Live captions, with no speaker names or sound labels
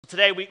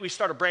Today we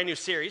start a brand new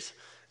series,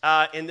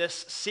 and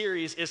this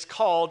series is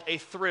called A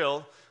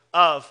Thrill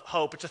of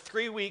Hope. It's a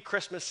 3-week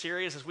Christmas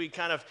series as we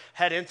kind of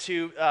head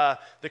into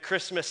the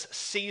Christmas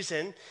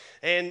season.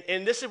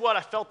 And this is what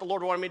I felt the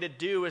Lord wanted me to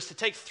do, is to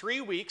take 3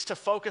 weeks to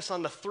focus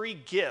on the 3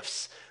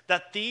 gifts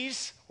that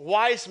these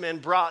wise men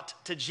brought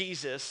to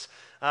Jesus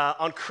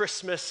on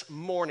Christmas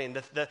morning,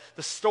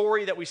 the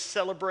story that we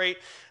celebrate.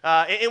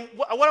 And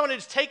what I want to do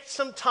is take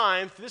some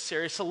time through this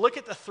series to look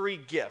at the 3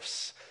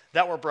 gifts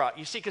that were brought.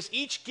 You see, because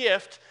each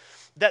gift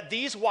that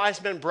these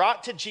wise men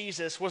brought to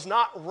Jesus was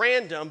not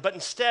random, but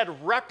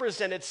instead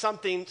represented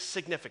something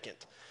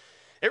significant.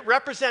 It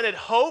represented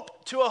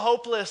hope to a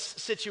hopeless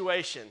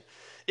situation.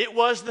 It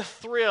was the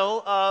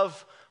thrill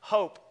of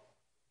hope.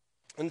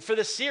 And for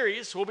this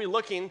series, we'll be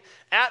looking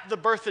at the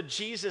birth of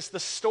Jesus, the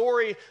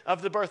story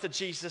of the birth of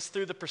Jesus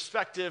through the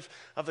perspective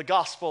of the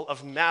Gospel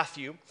of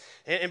Matthew.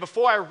 And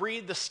before I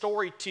read the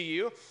story to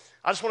you,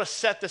 I just want to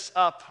set this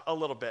up a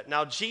little bit.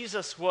 Now,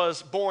 Jesus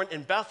was born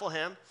in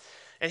Bethlehem,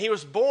 and he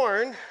was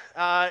born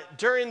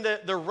during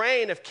the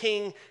reign of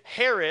King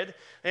Herod,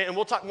 and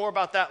we'll talk more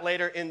about that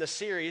later in the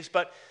series,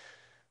 but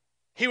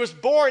he was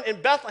born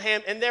in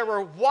Bethlehem, and there were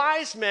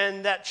wise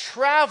men that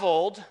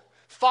traveled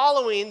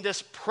following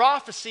this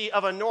prophecy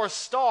of a North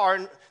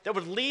Star that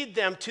would lead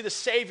them to the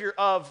Savior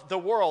of the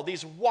world.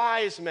 These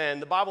wise men,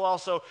 the Bible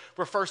also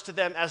refers to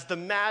them as the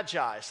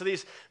Magi. So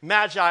these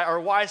Magi, or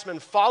wise men,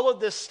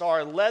 followed this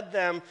star and led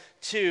them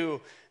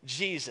to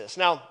Jesus.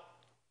 Now,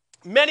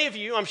 many of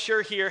you, I'm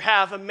sure here,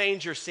 have a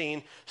manger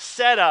scene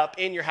set up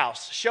in your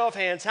house. Show of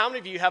hands, how many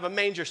of you have a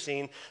manger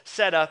scene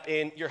set up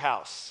in your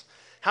house?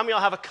 How many of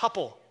y'all have a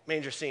couple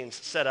manger scenes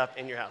set up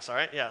in your house? All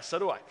right, yeah, so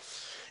do I.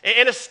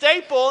 And a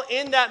staple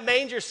in that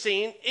manger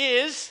scene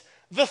is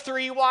the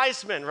 3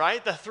 wise men,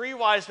 right? The 3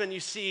 wise men you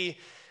see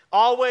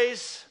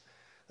always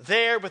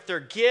there with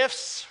their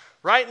gifts,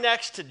 right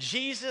next to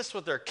Jesus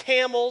with their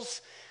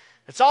camels.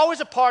 It's always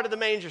a part of the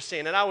manger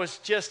scene. And I was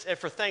just,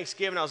 for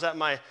Thanksgiving, I was at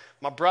my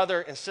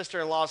brother and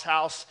sister-in-law's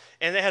house,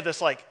 and they had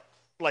this like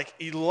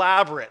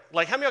elaborate, how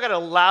many of y'all got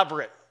an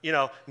elaborate,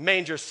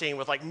 manger scene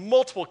with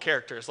multiple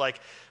characters? It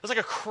was like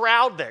a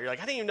crowd there. You're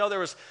like, I didn't know there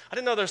was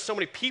so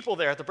many people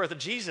there at the birth of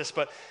Jesus,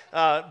 but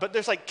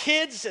there's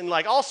kids and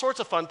all sorts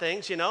of fun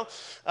things, and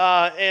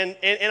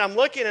I'm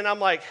looking and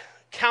I'm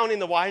counting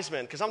the wise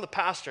men because I'm the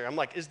pastor. I'm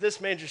like, is this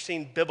manger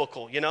scene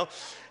biblical,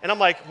 And I'm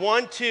like,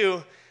 1,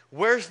 2,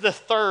 where's the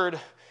third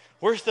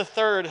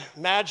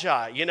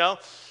Magi,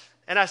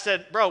 And I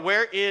said, bro,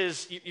 where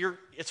is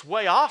it's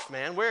way off,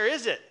 man. Where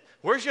is it?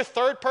 Where's your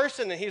third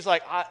person? And he's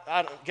like,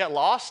 I get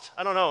lost?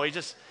 I don't know.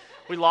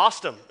 We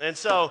lost him. And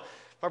so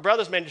my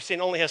brother's manger scene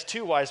only has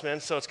 2 wise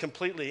men, so it's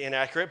completely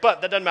inaccurate,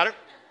 but that doesn't matter.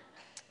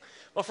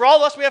 Well, for all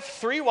of us, we have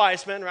 3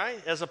 wise men, right,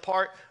 as a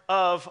part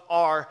of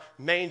our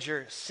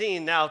manger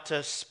scene. Now,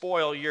 to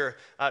spoil your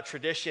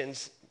tradition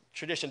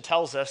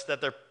tells us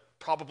that there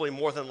probably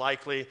more than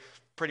likely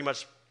pretty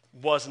much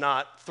was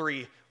not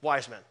 3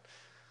 wise men.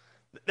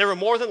 There were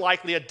more than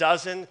likely a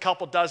dozen,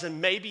 couple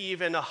dozen, maybe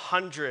even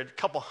 100,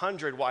 couple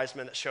hundred wise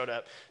men that showed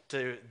up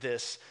to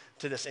this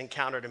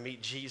encounter to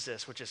meet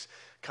Jesus, which is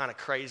kind of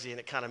crazy,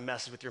 and it kind of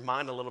messes with your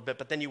mind a little bit.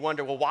 But then you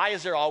wonder, well, why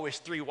is there always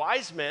 3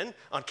 wise men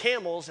on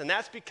camels? And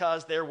that's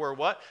because there were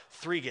what?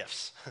 3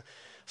 gifts.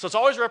 So it's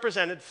always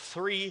represented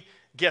 3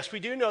 gifts.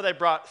 We do know they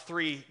brought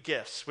 3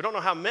 gifts. We don't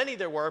know how many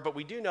there were, but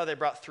we do know they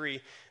brought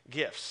 3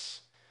 gifts.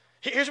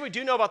 Here's what we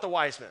do know about the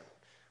wise men.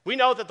 We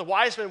know that the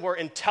wise men were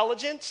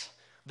intelligent,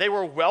 they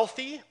were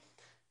wealthy,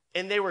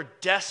 and they were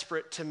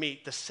desperate to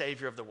meet the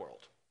Savior of the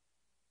world.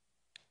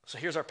 So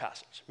here's our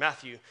passage.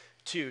 Matthew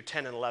 2,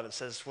 10 and 11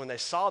 says, when they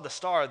saw the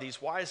star, these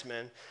wise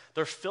men,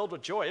 they're filled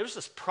with joy. It was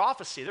this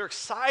prophecy. They're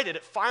excited.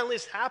 It finally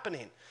is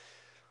happening.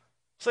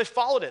 So they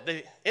followed it.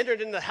 They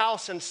entered into the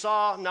house and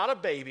saw not a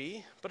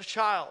baby, but a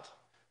child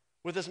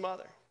with his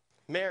mother,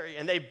 Mary.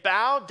 And they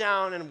bowed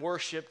down and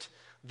worshiped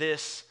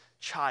this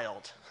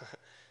child.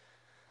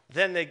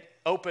 Then they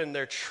opened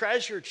their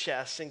treasure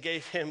chests and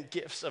gave him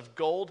gifts of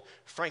gold,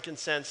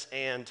 frankincense,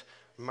 and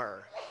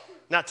myrrh.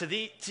 Now,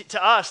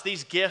 to us,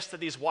 these gifts that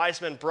these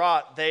wise men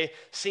brought, they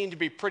seem to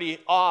be pretty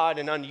odd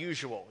and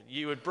unusual.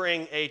 You would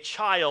bring a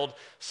child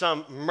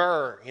some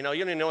myrrh. You don't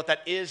even know what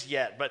that is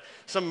yet, but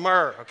some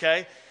myrrh,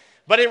 okay?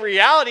 But in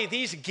reality,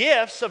 these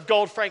gifts of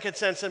gold,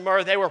 frankincense, and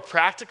myrrh, they were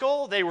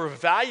practical, they were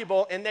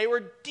valuable, and they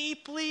were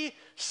deeply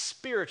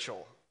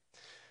spiritual.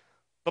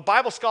 But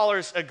Bible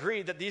scholars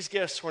agree that these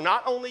gifts were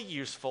not only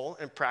useful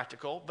and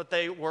practical, but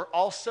they were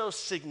also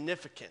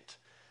significant.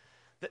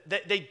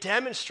 They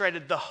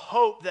demonstrated the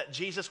hope that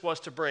Jesus was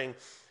to bring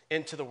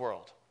into the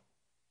world.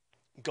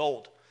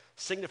 Gold,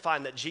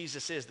 signifying that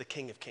Jesus is the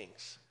King of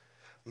Kings.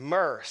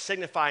 Myrrh,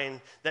 signifying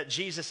that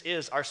Jesus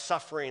is our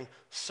suffering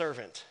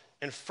servant.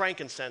 And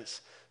frankincense,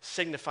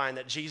 signifying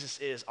that Jesus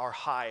is our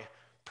high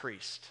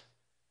priest.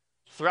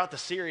 Throughout the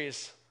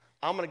series,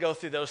 I'm going to go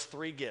through those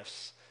 3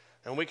 gifts.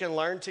 And we can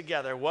learn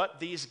together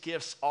what these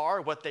gifts are,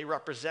 what they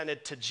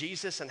represented to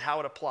Jesus, and how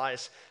it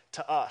applies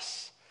to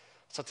us.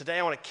 So today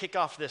I want to kick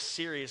off this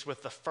series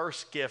with the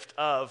first gift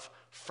of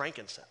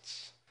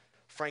frankincense.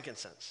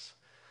 frankincense.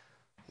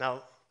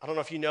 Now, I don't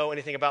know if you know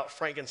anything about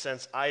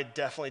frankincense. I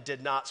definitely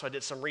did not, so I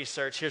did some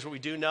research. Here's what we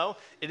do know.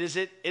 It is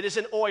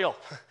an oil.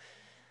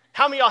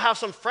 How many of y'all have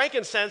some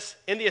frankincense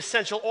in the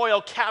essential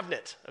oil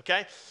cabinet,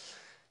 okay?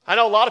 I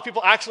know a lot of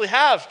people actually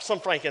have some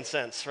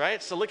frankincense,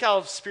 right? So look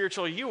how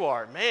spiritual you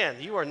are. Man,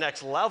 you are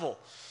next level.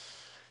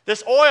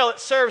 This oil, it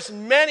serves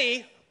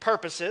many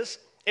purposes.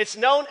 It's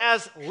known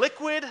as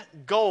liquid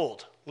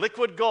gold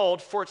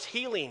for its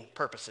healing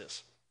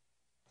purposes.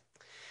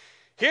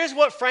 Here's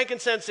what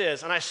frankincense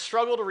is, and I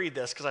struggle to read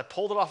this because I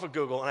pulled it off of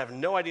Google and I have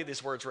no idea what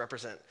these words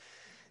represent.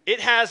 It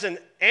has an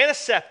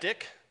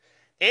antiseptic,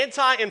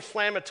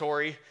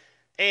 anti-inflammatory,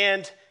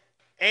 and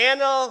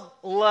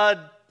analgesic.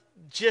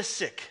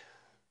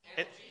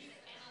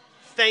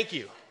 Thank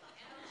you,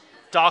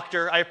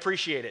 doctor. I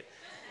appreciate it.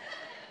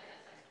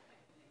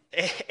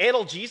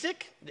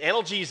 Analgesic?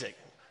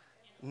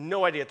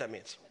 No idea what that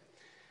means.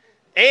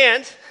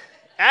 And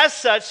as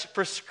such,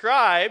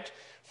 prescribed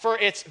for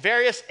its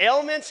various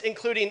ailments,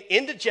 including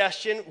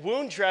indigestion,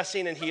 wound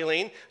dressing and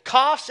healing,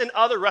 coughs, and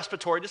other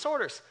respiratory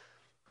disorders.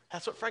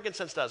 That's what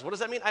frankincense does. What does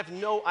that mean? I have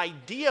no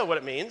idea what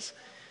it means.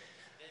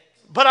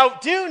 But I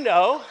do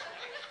know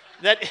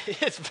that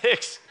it's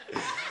Vicks.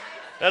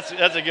 That's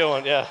a good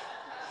one, yeah.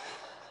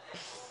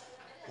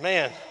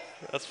 Man,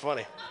 that's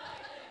funny.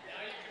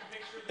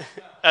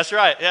 That's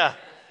right, yeah.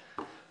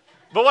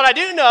 But what I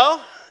do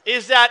know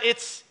is that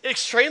it's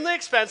extremely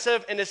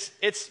expensive and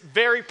it's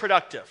very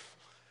productive.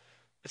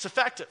 It's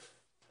effective.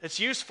 It's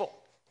useful.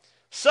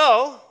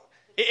 So,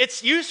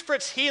 it's used for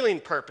its healing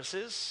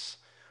purposes,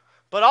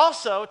 but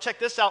also, check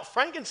this out,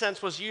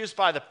 frankincense was used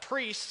by the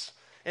priests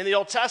in the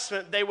Old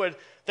Testament. They would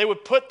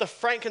put the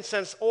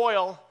frankincense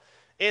oil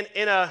in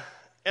a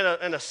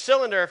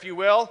cylinder, if you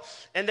will,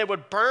 and they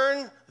would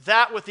burn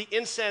that with the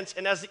incense,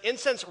 and as the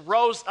incense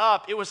rose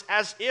up, it was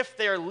as if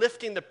they are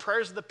lifting the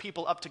prayers of the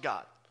people up to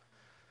God.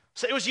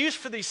 So it was used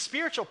for these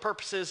spiritual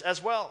purposes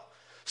as well.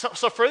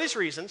 So for these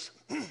reasons,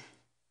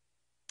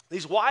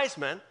 these wise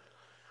men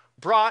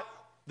brought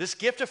this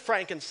gift of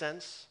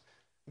frankincense,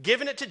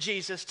 giving it to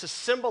Jesus to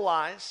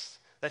symbolize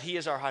that he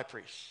is our high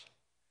priest.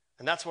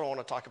 And that's what I want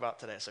to talk about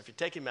today. So if you're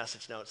taking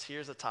message notes,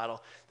 here's the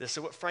title. This is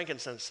what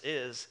frankincense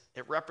is.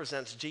 It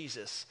represents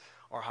Jesus,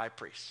 our high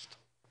priest.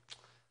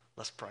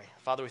 Let's pray.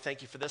 Father, we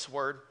thank you for this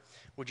word.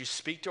 Would you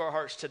speak to our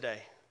hearts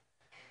today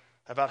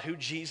about who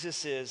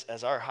Jesus is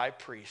as our high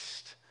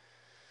priest?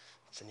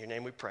 It's in your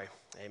name we pray.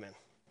 Amen.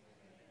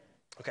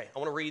 Okay, I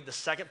want to read the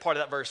second part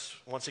of that verse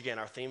once again,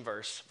 our theme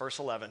verse, verse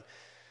 11.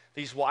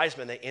 These wise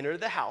men, they entered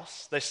the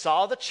house. They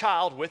saw the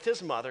child with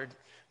his mother,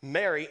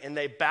 Mary, and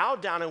they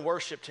bowed down and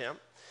worshiped him.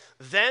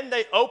 Then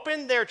they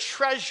opened their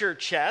treasure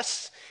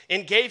chests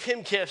and gave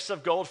him gifts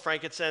of gold,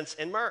 frankincense,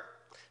 and myrrh.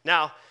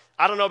 Now,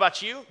 I don't know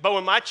about you, but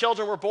when my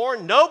children were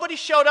born, nobody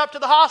showed up to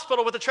the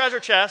hospital with a treasure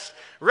chest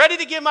ready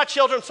to give my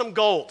children some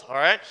gold, all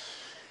right?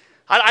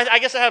 I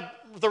guess I have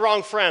the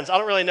wrong friends. I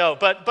don't really know.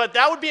 But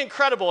that would be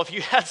incredible if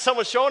you had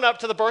someone showing up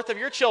to the birth of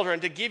your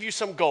children to give you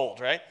some gold,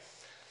 right?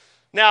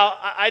 Now,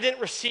 I didn't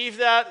receive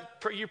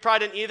that. You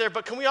probably didn't either.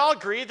 But can we all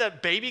agree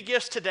that baby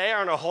gifts today are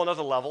on a whole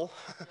other level?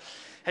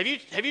 Have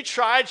you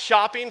tried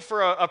shopping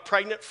for a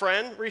pregnant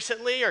friend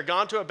recently or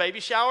gone to a baby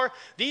shower?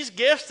 These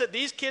gifts that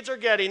these kids are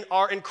getting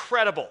are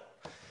incredible.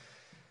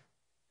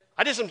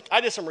 I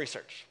did some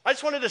research. I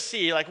just wanted to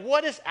see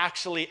what is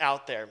actually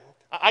out there.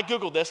 I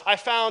Googled this. I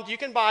found you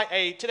can buy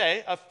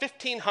today a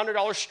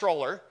 $1,500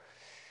 stroller.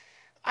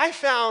 I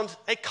found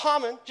a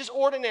common, just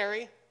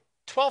ordinary,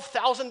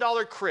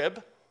 $12,000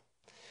 crib.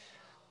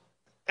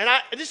 And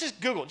this is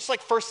Google, just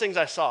like first things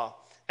I saw.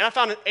 And I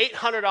found an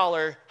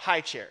 $800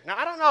 high chair. Now,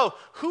 I don't know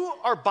who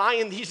are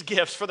buying these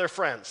gifts for their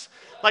friends.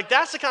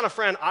 That's the kind of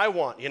friend I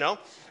want, you know?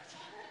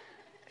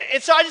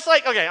 And so I just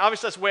okay,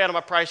 obviously that's way out of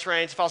my price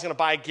range. If I was going to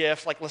buy a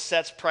gift, like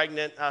Lisette's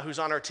pregnant, who's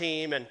on our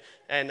team, and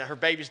her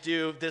baby's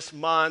due this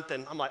month,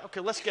 and I'm like, okay,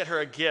 let's get her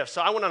a gift.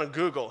 So I went on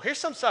Google. Here's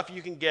some stuff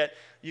you can get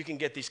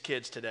these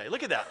kids today.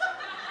 Look at that.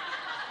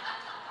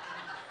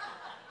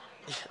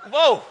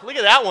 Whoa, look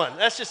at that one.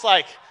 That's just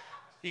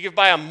you can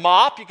buy a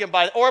mop,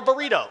 or a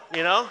burrito,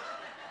 you know?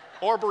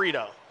 Or a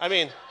burrito. I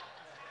mean,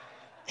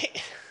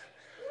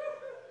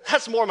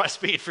 that's more my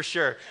speed for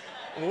sure.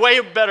 Way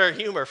better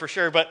humor for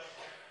sure, but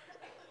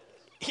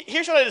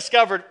here's what I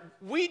discovered.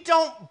 We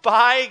don't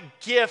buy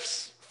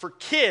gifts for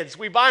kids.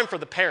 We buy them for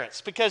the parents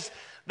because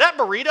that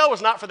burrito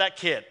is not for that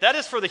kid. That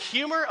is for the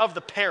humor of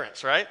the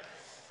parents, right?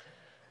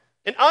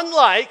 And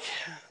unlike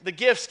the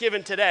gifts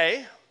given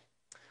today,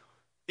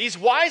 these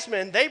wise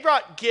men, they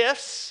brought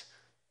gifts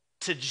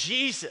to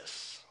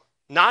Jesus,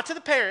 not to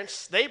the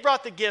parents. They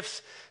brought the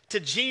gifts to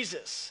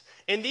Jesus.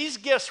 And these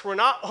gifts were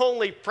not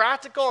only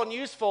practical and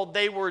useful,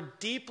 they were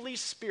deeply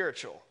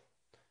spiritual.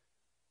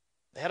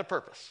 They had a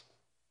purpose.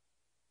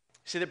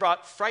 See, they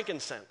brought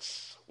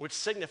frankincense, which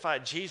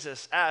signified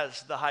Jesus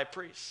as the high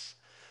priest.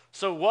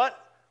 So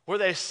what were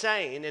they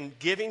saying in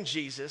giving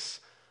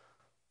Jesus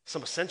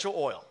some essential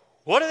oil?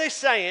 What are they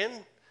saying?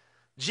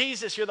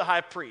 Jesus, you're the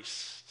high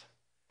priest.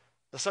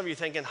 Now, some of you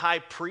thinking, high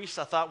priest,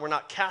 I thought we're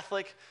not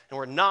Catholic, and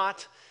we're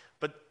not.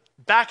 But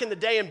Back in the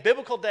day, in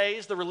biblical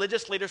days, the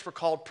religious leaders were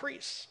called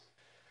priests.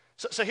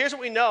 So here's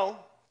what we know,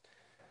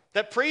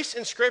 that priests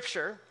in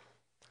Scripture,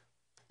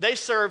 they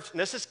served, and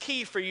this is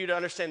key for you to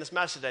understand this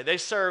message today, they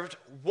served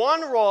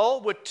one role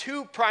with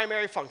two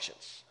primary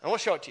functions. I want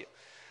to show it to you.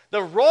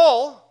 The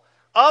role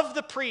of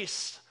the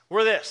priests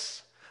were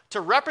this: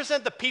 to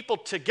represent the people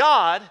to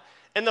God,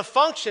 and the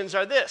functions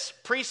are this.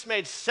 Priests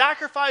made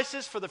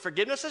sacrifices for the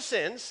forgiveness of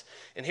sins,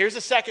 and here's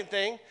the second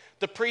thing: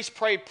 the priests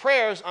prayed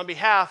prayers on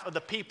behalf of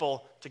the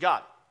people to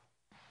God.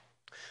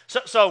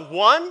 So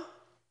one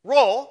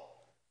role,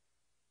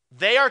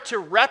 they are to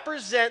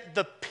represent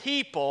the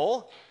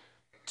people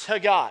to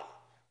God.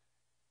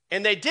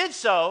 And they did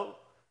so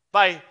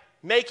by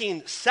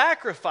making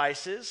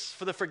sacrifices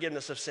for the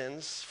forgiveness of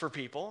sins for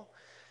people,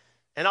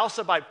 and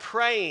also by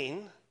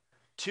praying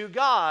to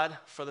God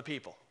for the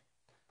people.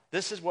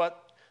 This is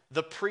what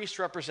the priests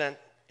represent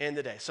in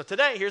the day. So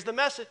today, here's the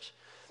message,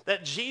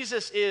 that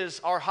Jesus is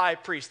our high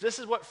priest. This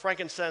is what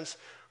frankincense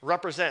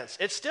represents.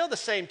 It's still the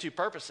same two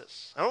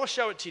purposes. I want to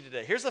show it to you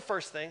today. Here's the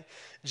first thing.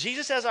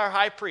 Jesus as our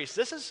high priest,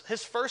 this is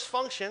his first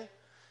function.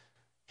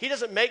 He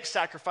doesn't make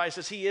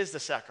sacrifices, he is the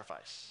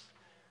sacrifice.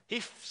 He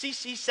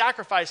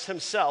sacrificed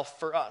himself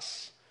for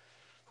us.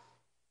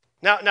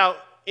 Now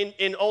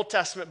in Old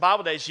Testament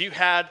Bible days, you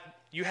had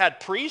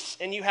priests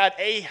and you had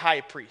a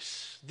high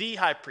priest, the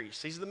high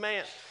priest. He's the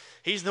man.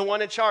 He's the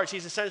one in charge.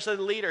 He's essentially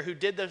the leader who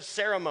did the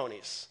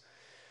ceremonies.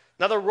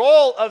 Now, the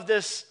role of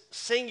this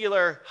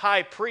singular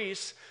high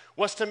priest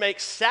was to make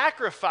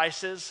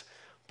sacrifices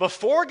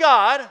before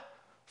God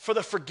for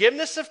the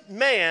forgiveness of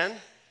man.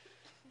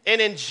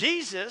 And in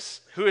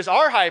Jesus, who is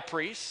our high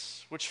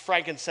priest, which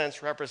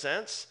frankincense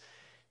represents,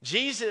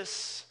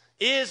 Jesus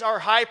is our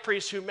high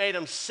priest who made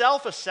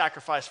himself a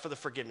sacrifice for the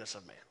forgiveness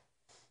of man.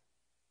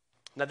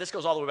 Now, this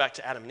goes all the way back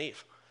to Adam and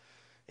Eve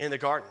in the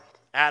garden.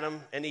 Adam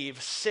and Eve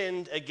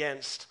sinned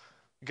against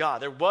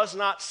God. There was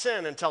not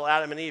sin until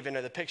Adam and Eve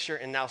entered the picture,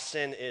 and now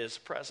sin is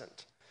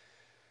present.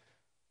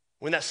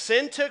 When that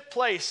sin took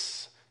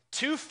place,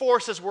 two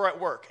forces were at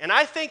work. And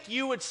I think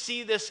you would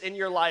see this in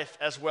your life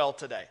as well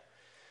today.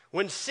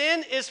 When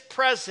sin is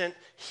present,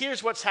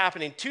 here's what's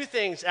happening. Two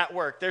things at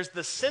work. There's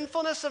the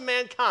sinfulness of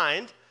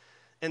mankind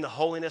and the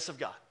holiness of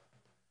God.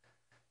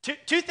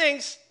 Two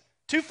things,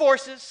 two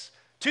forces,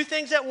 two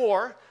things at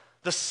war.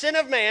 The sin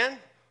of man,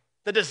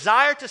 the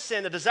desire to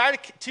sin, the desire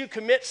to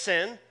commit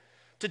sin,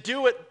 to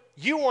do what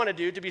you want to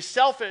do, to be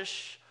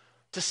selfish,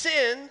 to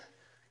sin,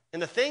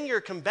 and the thing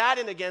you're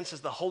combating against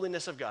is the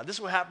holiness of God. This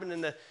is what happened in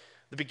the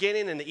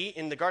beginning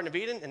in the Garden of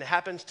Eden, and it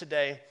happens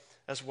today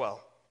as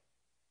well.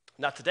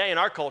 Now today in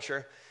our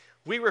culture,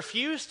 we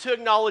refuse to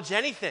acknowledge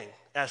anything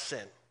as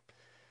sin.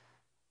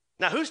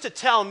 Now who's to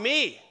tell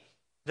me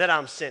that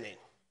I'm sinning?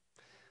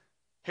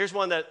 Here's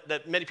one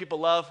that many people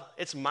love.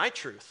 It's my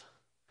truth.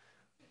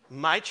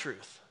 My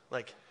truth.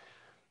 Like,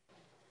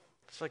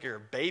 it's like you're a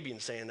baby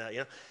and saying that, you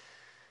know.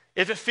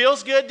 If it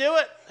feels good, do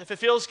it. If it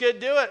feels good,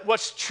 do it.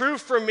 What's true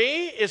for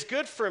me is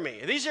good for me.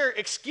 These are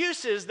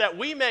excuses that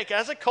we make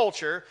as a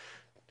culture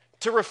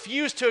to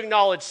refuse to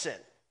acknowledge sin.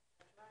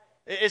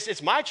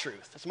 It's my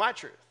truth. It's my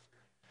truth.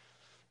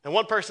 And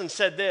one person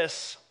said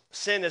this: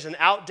 sin is an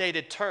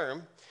outdated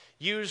term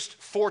used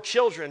for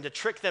children to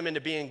trick them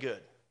into being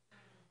good.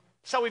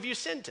 That's how we view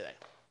sin today.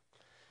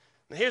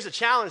 And here's the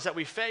challenge that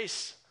we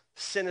face.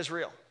 Sin is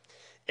real.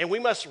 And we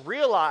must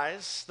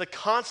realize the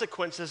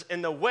consequences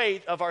and the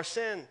weight of our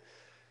sin.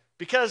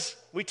 Because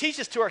we teach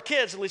this to our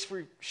kids, at least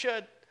we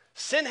should.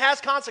 Sin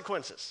has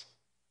consequences.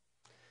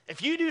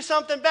 If you do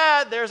something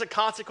bad, there's a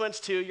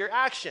consequence to your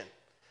action.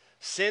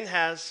 Sin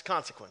has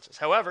consequences.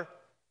 However,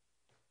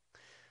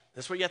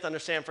 this is what you have to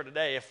understand for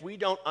today. If we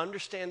don't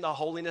understand the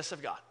holiness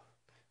of God,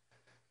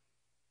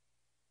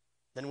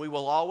 then we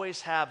will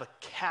always have a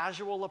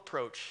casual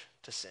approach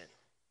to sin.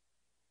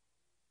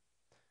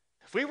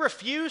 If we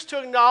refuse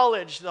to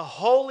acknowledge the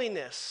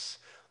holiness,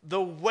 the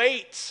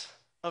weight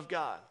of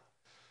God,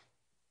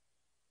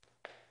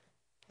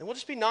 then we'll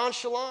just be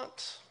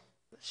nonchalant.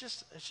 It's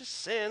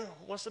just sin.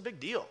 What's the big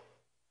deal?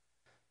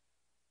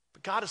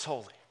 But God is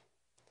holy.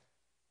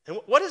 And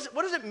what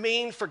does it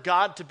mean for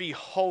God to be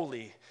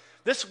holy?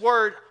 This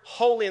word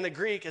holy in the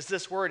Greek is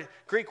this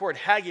Greek word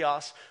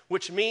hagios,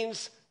 which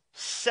means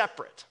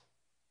separate.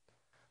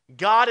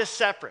 God is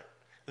separate.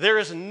 There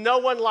is no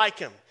one like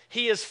him.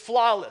 He is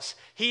flawless.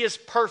 He is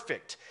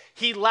perfect.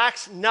 He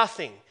lacks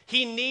nothing.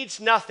 He needs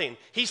nothing.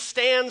 He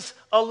stands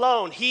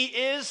alone. He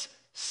is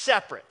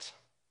separate.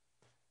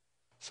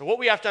 So what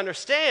we have to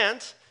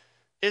understand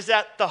is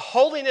that the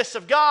holiness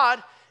of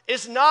God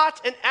is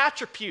not an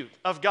attribute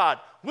of God,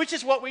 which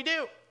is what we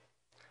do.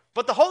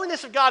 But the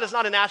holiness of God is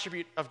not an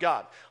attribute of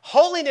God.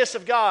 Holiness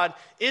of God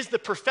is the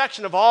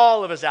perfection of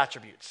all of his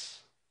attributes.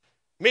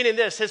 Meaning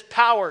this: his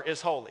power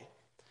is holy.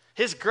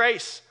 His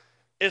grace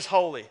is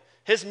holy.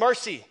 His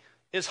mercy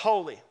is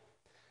holy.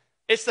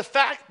 It's the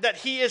fact that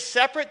he is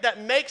separate that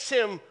makes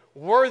him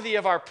worthy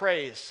of our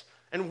praise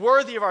and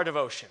worthy of our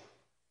devotion.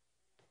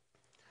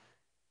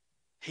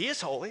 He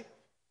is holy,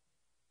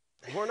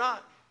 and we're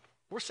not.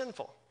 We're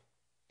sinful.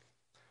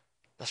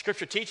 The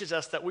scripture teaches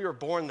us that we were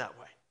born that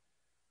way.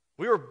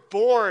 We were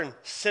born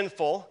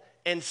sinful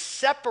and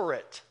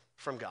separate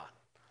from God.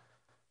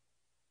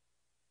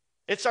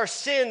 It's our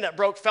sin that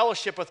broke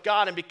fellowship with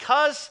God. And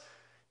because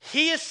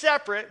he is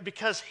separate,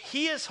 because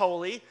he is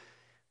holy,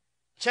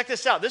 check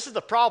this out. This is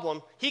the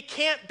problem. He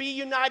can't be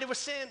united with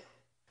sin.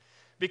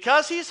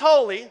 Because he's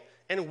holy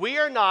and we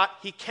are not,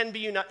 he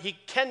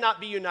cannot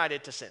be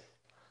united to sin.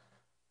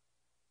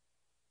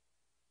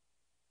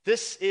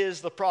 This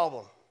is the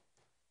problem.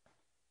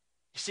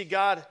 You see,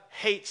 God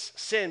hates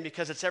sin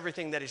because it's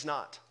everything that he's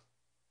not.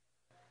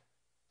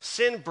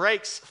 Sin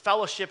breaks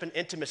fellowship and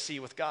intimacy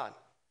with God.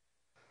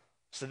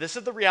 So this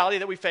is the reality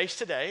that we face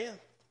today.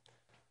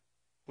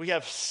 We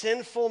have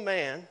sinful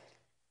man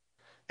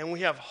and we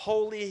have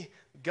holy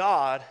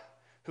God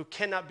who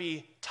cannot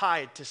be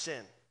tied to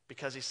sin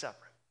because he's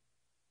separate.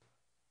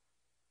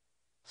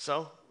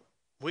 So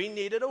we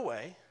needed a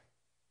way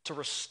to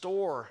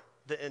restore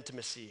the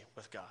intimacy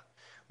with God.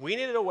 We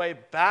needed a way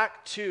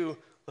back to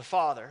the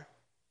Father,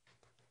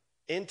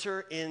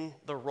 enter in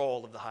the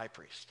role of the high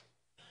priest.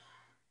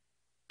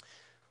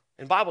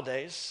 In Bible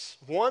days,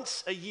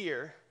 once a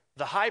year,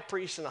 the high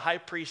priest and the high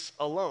priest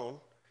alone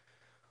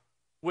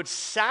would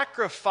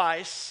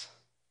sacrifice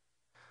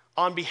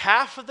on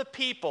behalf of the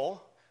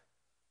people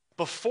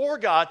before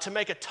God to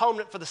make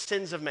atonement for the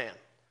sins of man.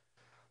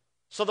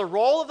 So the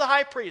role of the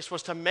high priest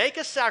was to make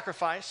a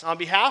sacrifice on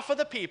behalf of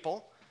the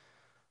people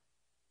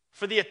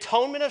for the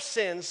atonement of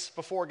sins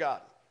before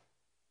God.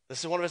 This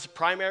is one of his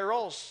primary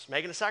roles,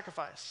 making a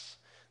sacrifice.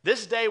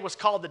 This day was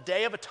called the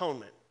Day of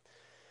Atonement.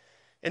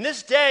 And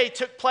this day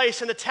took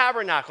place in the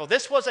tabernacle.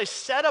 This was a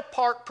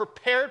set-apart,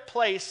 prepared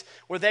place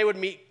where they would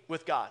meet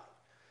with God.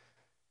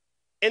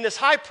 And this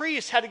high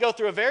priest had to go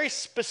through a very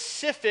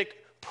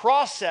specific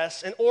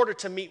process in order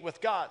to meet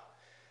with God.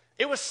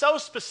 It was so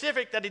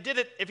specific that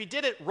if he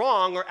did it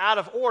wrong or out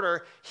of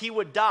order, he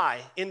would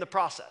die in the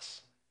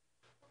process.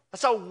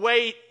 That's how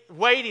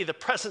weighty the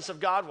presence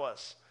of God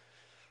was.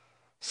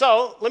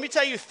 So let me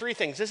tell you three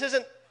things. This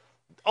isn't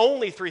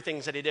only three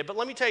things that he did, but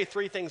let me tell you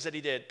three things that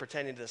he did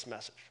pertaining to this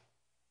message.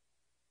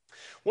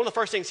 One of the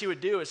first things he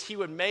would do is he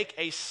would make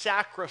a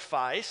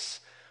sacrifice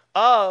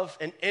of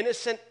an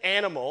innocent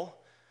animal,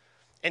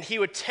 and he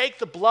would take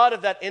the blood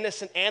of that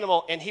innocent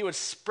animal and he would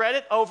spread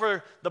it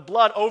over the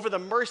blood over the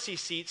mercy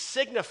seat,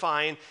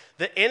 signifying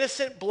the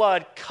innocent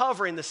blood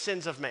covering the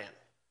sins of man.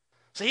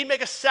 So he'd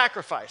make a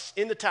sacrifice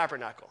in the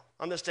tabernacle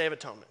on this Day of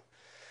Atonement.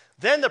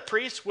 Then the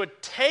priest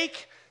would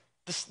take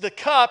the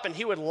cup and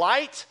he would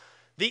light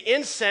the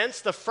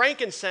incense, the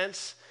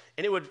frankincense,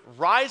 and it would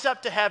rise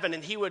up to heaven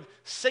and he would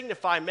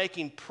signify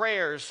making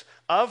prayers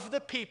of the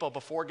people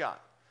before God.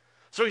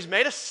 So he's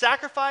made a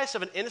sacrifice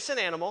of an innocent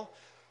animal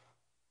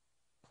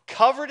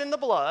covered in the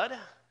blood.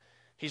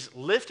 He's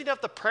lifting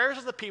up the prayers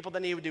of the people.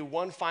 Then he would do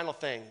one final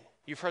thing.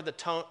 You've heard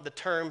the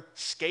term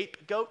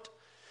scapegoat.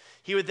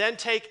 He would then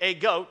take a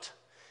goat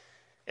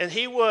and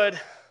he would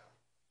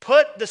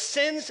put the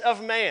sins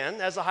of man,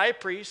 as a high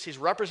priest, he's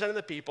representing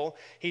the people,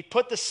 he'd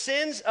put the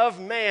sins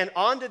of man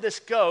onto this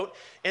goat,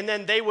 and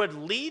then they would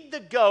lead the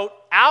goat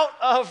out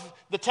of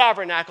the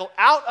tabernacle,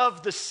 out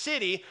of the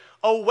city,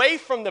 away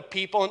from the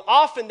people, and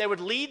often they would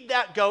lead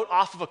that goat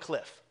off of a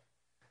cliff.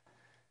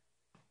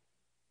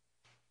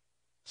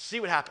 See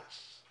what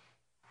happens.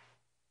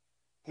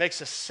 Makes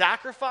a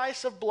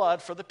sacrifice of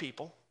blood for the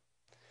people,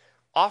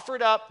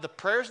 offered up the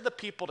prayers of the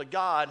people to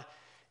God,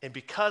 and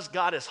because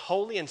God is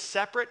holy and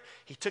separate,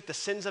 he took the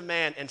sins of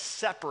man and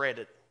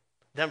separated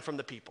them from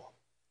the people.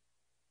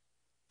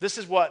 This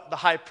is what the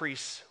high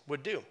priest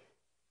would do.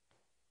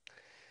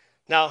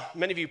 Now,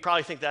 many of you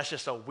probably think that's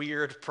just a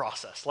weird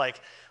process. Like,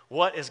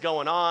 what is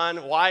going on?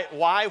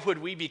 Why would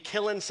we be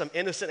killing some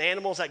innocent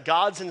animals at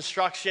God's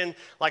instruction?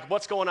 Like,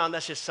 what's going on?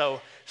 That's just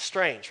so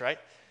strange, right?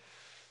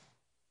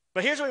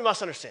 But here's what we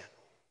must understand.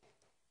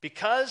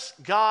 Because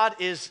God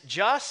is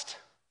just,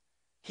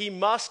 he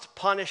must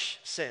punish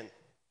sin.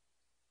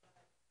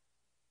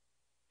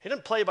 He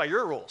didn't play by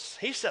your rules.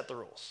 He set the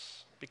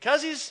rules.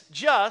 Because he's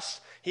just,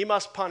 he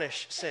must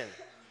punish sin.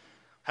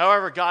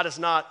 However, God is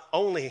not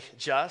only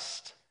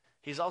just,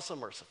 he's also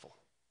merciful.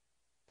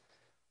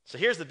 So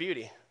here's the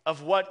beauty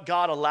of what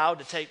God allowed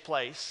to take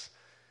place.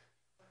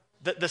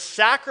 The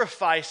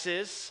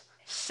sacrifices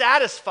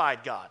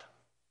satisfied God.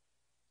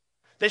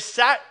 The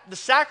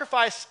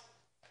sacrifice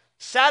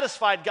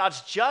satisfied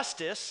God's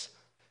justice,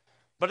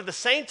 but at the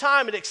same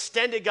time, it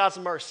extended God's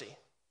mercy.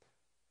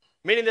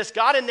 Meaning this,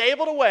 God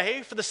enabled a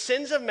way for the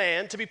sins of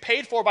man to be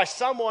paid for by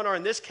someone, or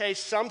in this case,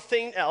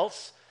 something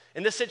else.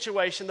 In this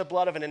situation, the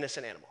blood of an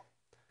innocent animal.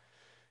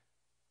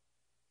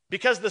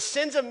 Because the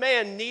sins of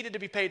man needed to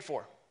be paid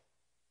for.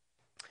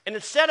 And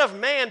instead of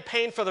man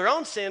paying for their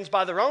own sins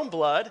by their own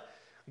blood,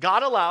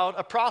 God allowed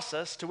a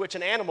process to which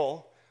an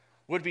animal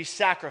would be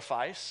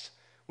sacrificed,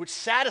 which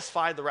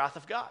satisfied the wrath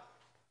of God.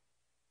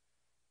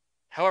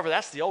 However,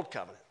 that's the old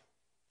covenant.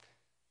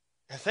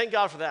 And thank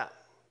God for that.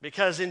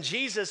 Because in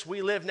Jesus,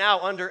 we live now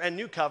under a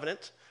new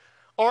covenant.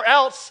 Or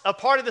else, a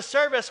part of the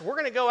service, we're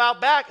going to go out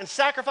back and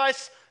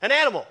sacrifice an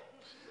animal.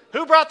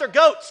 Who brought their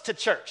goats to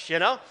church, you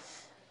know?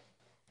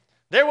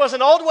 There was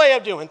an old way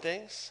of doing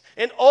things,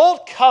 an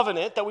old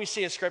covenant that we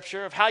see in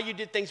Scripture of how you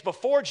did things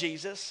before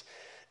Jesus.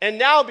 And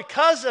now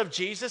because of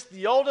Jesus,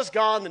 the old is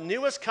gone, the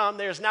new has come.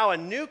 There's now a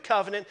new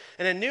covenant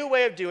and a new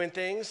way of doing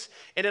things.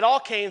 And it all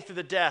came through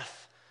the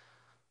death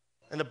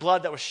and the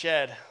blood that was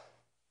shed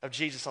of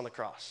Jesus on the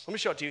cross. Let me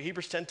show it to you.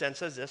 Hebrews 10:10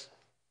 says this.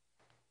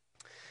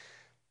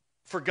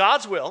 For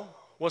God's will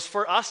was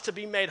for us to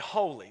be made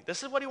holy.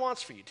 This is what he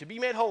wants for you, to be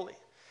made holy.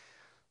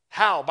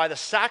 How? By the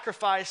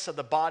sacrifice of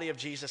the body of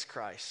Jesus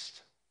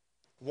Christ,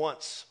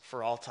 once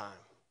for all time.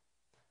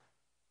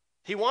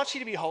 He wants you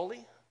to be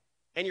holy,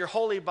 and you're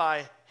holy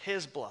by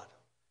his blood.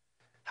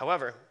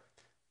 However,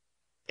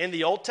 in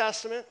the Old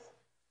Testament,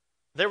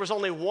 there was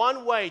only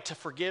one way to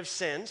forgive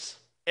sins,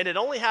 and it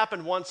only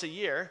happened once a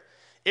year.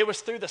 It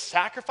was through the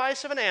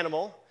sacrifice of an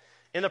animal,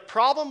 and the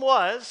problem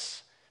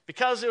was,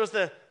 because it was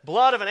the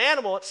blood of an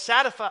animal, it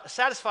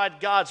satisfied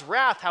God's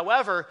wrath.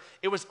 However,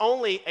 it was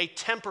only a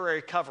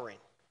temporary covering.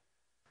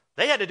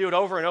 They had to do it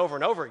over and over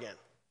and over again.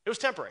 It was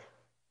temporary.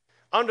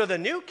 Under the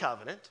new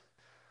covenant,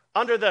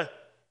 under the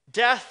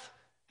death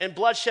and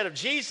bloodshed of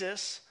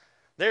Jesus,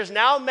 there's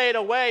now made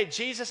a way,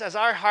 Jesus as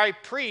our high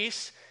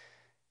priest,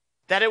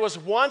 that it was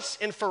once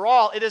and for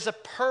all. It is a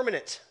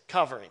permanent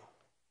covering.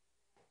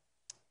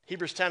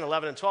 Hebrews 10,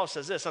 11, and 12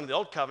 says this. Under the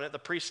old covenant, the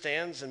priest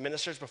stands and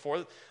ministers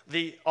before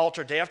the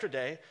altar day after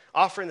day,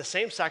 offering the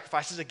same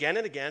sacrifices again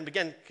and again,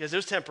 because it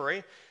was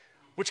temporary,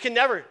 which can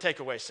never take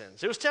away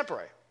sins. It was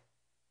temporary.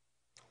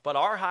 But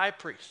our high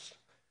priest,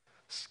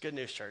 this is good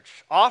news,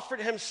 church,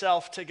 offered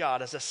himself to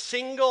God as a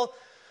single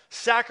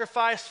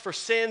sacrifice for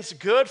sins,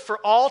 good for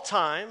all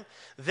time.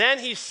 Then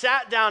he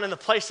sat down in the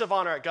place of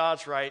honor at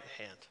God's right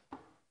hand.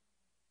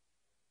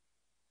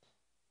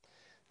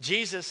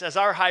 Jesus, as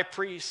our high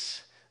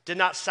priest, did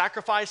not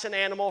sacrifice an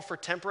animal for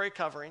temporary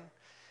covering.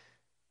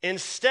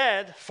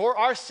 Instead, for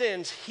our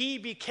sins, he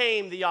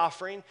became the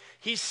offering.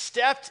 He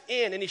stepped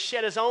in and he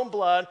shed his own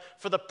blood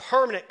for the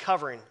permanent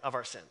covering of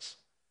our sins.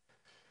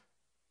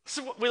 This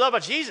is what we love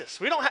about Jesus.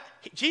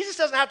 Jesus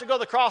doesn't have to go to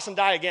the cross and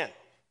die again,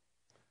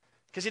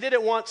 because he did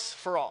it once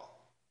for all.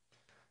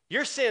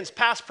 Your sins,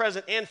 past,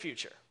 present, and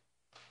future.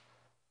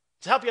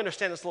 To help you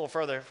understand this a little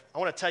further, I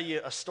want to tell you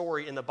a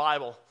story in the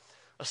Bible,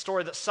 a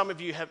story that some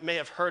of you may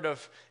have heard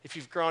of if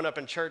you've grown up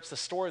in church, the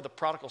story of the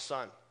prodigal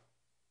son.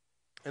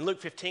 In Luke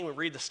 15, we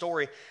read the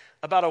story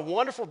about a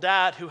wonderful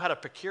dad who had a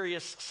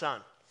precarious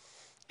son.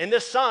 And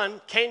this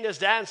son came to his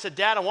dad and said,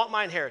 "Dad, I want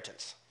my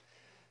inheritance."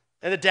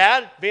 And the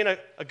dad, being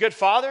a good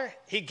father,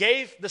 he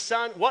gave the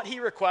son what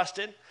he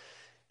requested.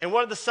 And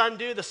what did the son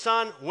do? The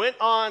son went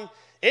on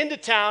into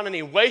town and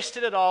he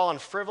wasted it all on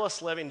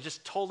frivolous living,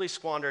 just totally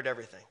squandered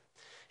everything.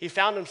 He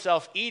found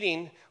himself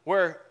eating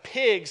where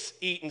pigs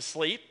eat and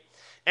sleep.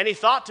 And he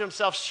thought to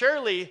himself,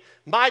 surely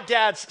my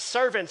dad's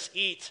servants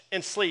eat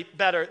and sleep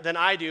better than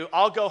I do.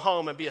 I'll go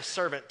home and be a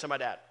servant to my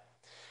dad.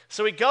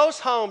 So he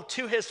goes home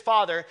to his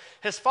father.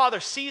 His father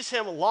sees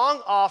him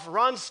long off,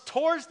 runs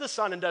towards the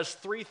son, and does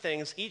three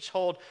things, each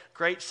hold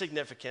great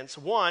significance.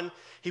 One,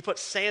 he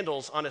puts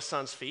sandals on his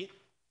son's feet.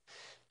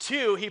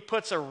 Two, he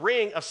puts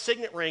a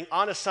signet ring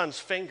on his son's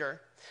finger.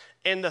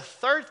 And the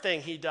third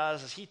thing he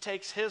does is he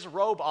takes his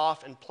robe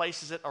off and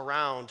places it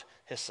around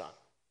his son.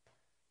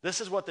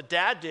 This is what the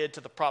dad did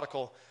to the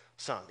prodigal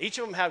son. Each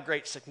of them have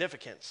great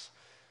significance.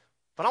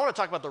 But I want to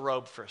talk about the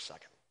robe for a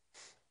second.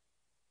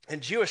 In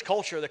Jewish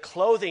culture, the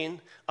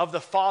clothing of the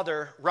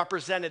father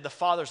represented the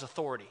father's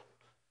authority.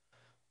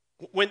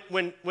 When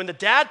the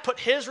dad put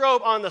his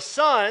robe on the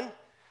son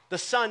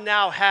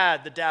now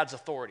had the dad's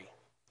authority.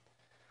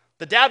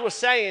 The dad was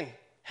saying,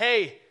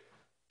 hey,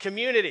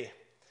 community,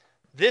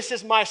 this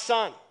is my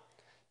son.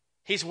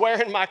 He's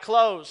wearing my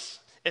clothes.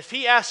 If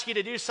he asks you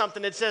to do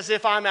something, it's as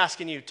if I'm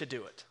asking you to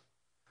do it.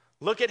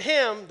 Look at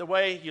him the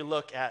way you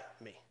look at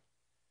me.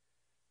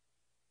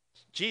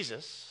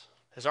 Jesus,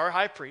 as our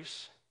high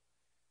priest,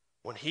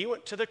 when he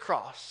went to the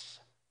cross,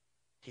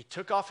 he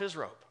took off his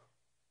robe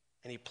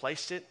and he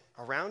placed it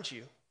around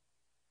you,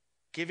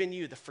 giving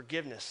you the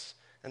forgiveness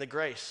and the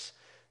grace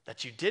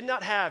that you did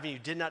not have and you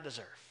did not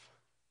deserve.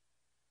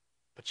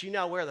 But you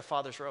now wear the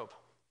Father's robe.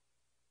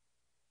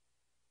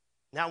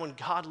 Now when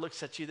God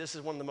looks at you, this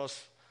is one of the most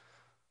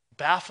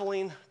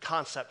baffling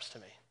concepts to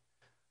me.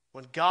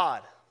 When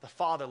God, the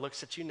Father,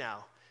 looks at you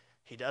now,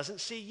 he doesn't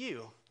see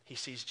you, he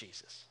sees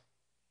Jesus.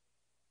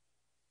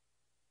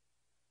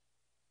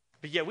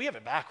 But yet we have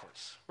it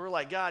backwards. We're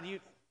like, God, you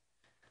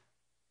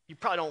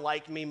probably don't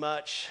like me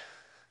much.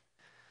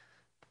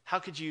 How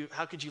could you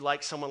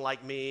like someone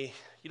like me?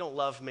 You don't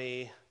love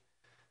me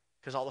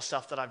because all the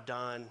stuff that I've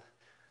done.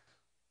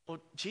 Well,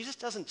 Jesus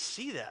doesn't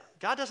see that.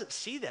 God doesn't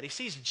see that. He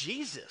sees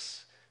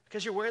Jesus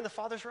because you're wearing the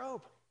Father's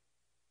robe.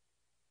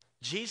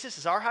 Jesus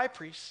is our high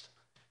priest.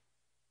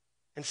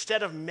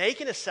 Instead of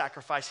making a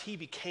sacrifice, he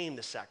became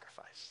the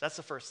sacrifice. That's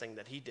the first thing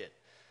that he did.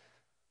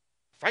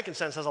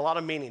 Frankincense has a lot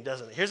of meaning,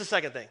 doesn't it? Here's the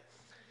second thing.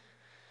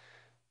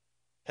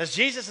 As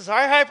Jesus is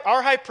our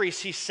high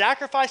priest, he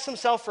sacrificed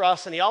himself for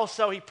us, and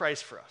he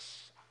prays for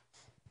us.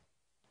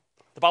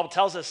 The Bible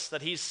tells us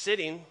that he's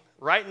sitting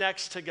right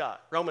next to God.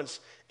 Romans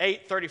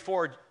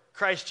 8:34,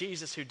 Christ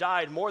Jesus, who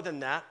died, more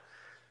than that,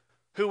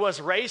 who was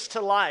raised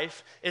to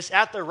life, is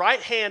at the right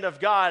hand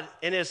of God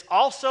and is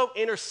also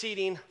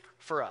interceding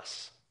for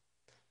us.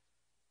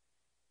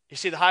 You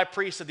see, the high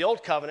priest of the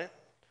old covenant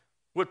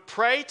would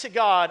pray to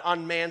God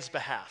on man's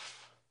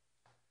behalf.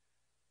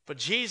 But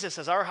Jesus,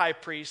 as our high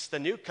priest, the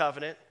new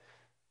covenant,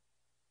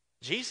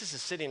 Jesus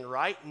is sitting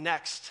right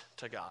next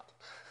to God.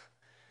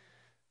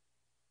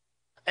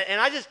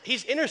 And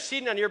he's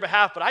interceding on your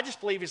behalf, but I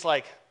just believe he's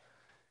like,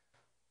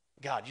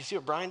 God, you see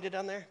what Brian did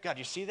down there? God,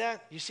 you see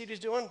that? You see what he's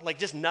doing? Like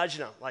just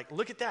nudging him. Like,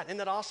 look at that. Isn't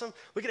that awesome?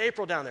 Look at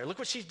April down there. Look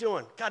what she's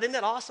doing. God, isn't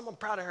that awesome? I'm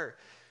proud of her.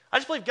 I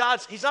just believe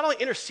he's not only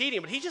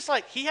interceding, but he's just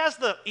like, he has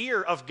the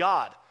ear of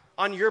God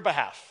on your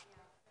behalf.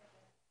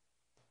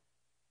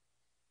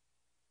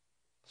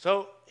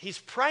 So he's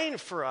praying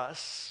for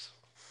us.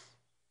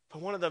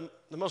 But one of the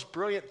most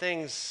brilliant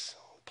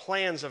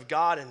plans of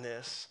God in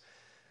this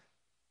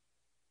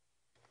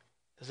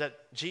is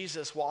that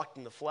Jesus walked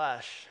in the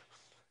flesh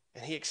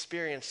and he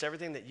experienced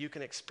everything that you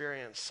can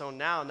experience. So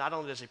now, not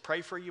only does he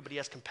pray for you, but he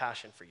has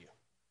compassion for you.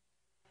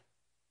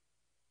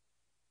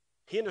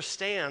 He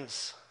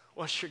understands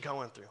what you're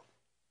going through.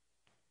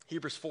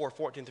 Hebrews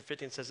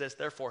 4:14-15 says this,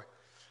 therefore,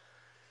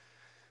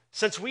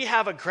 since we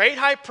have a great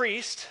high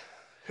priest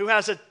who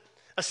has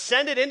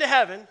ascended into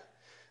heaven,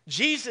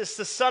 Jesus,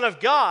 the Son of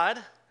God,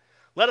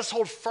 let us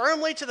hold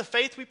firmly to the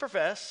faith we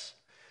profess,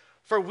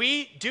 for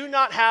we do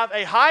not have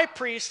a high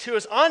priest who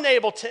is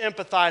unable to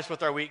empathize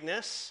with our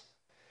weakness,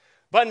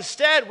 but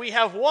instead we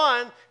have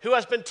one who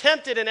has been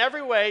tempted in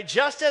every way,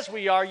 just as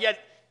we are, yet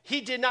he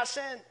did not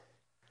sin.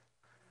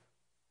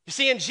 You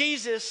see, in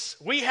Jesus,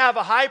 we have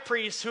a high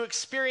priest who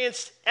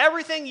experienced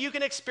everything you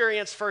can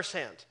experience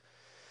firsthand.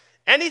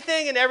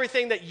 Anything and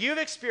everything that you've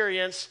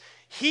experienced,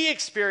 he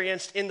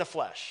experienced in the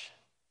flesh.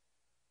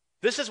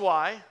 This is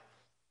why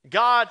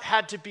God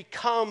had to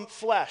become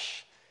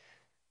flesh.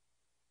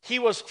 He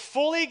was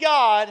fully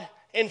God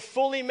and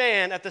fully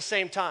man at the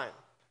same time.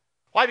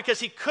 Why? Because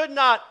he could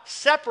not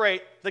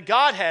separate the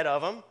Godhead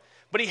of him,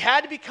 but he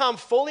had to become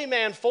fully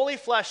man, fully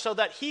flesh, so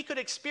that he could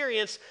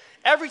experience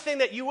everything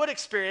that you would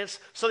experience,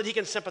 so that he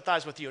can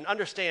sympathize with you and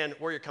understand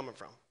where you're coming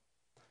from.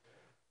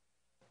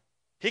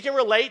 He can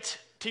relate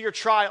to your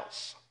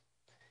trials.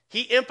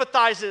 He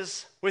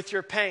empathizes with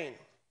your pain.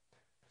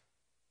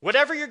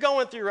 Whatever you're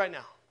going through right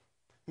now,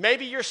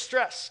 maybe you're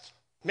stressed,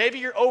 maybe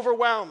you're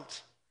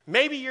overwhelmed,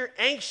 maybe you're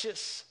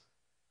anxious.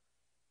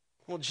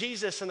 Well,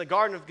 Jesus in the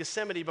Garden of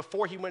Gethsemane,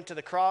 before he went to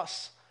the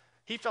cross,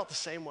 he felt the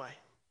same way.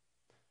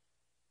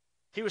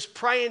 He was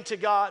praying to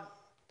God.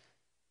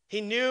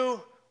 He knew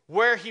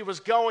where he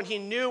was going. He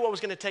knew what was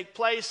going to take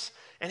place.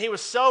 And he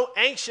was so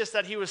anxious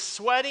that he was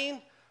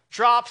sweating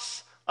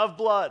drops of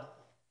blood.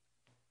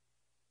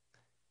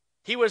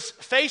 He was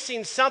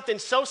facing something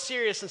so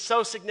serious and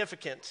so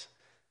significant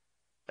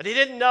that he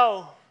didn't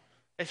know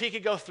if he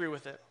could go through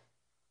with it.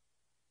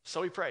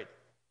 So he prayed.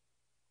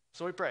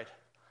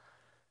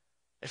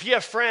 If you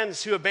have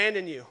friends who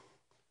abandon you,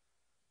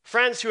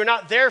 friends who are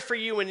not there for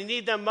you when you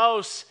need them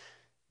most,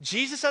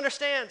 Jesus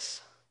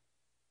understands.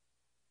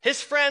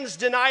 His friends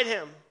denied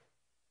him.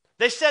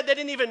 They said they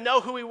didn't even know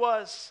who he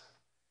was.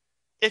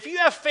 If you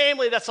have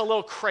family that's a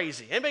little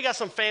crazy, anybody got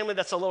some family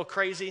that's a little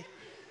crazy?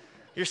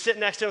 You're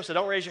sitting next to them, so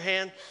don't raise your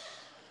hand.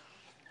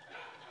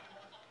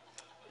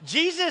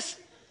 Jesus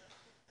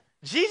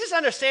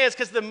understands,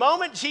 because the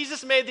moment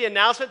Jesus made the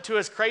announcement to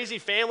his crazy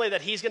family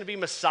that he's going to be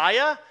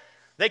Messiah,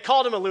 they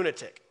called him a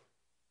lunatic.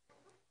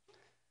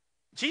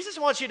 Jesus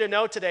wants you to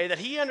know today that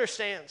he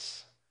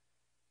understands,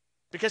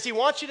 because he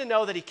wants you to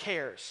know that he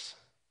cares.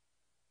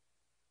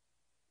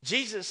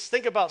 Jesus,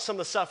 think about some of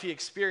the stuff he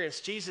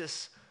experienced.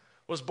 Jesus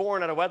was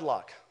born out of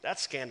wedlock.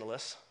 That's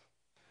scandalous.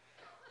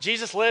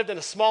 Jesus lived in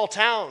a small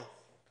town.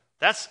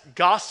 That's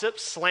gossip,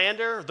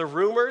 slander, the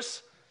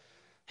rumors.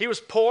 He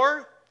was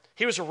poor.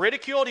 He was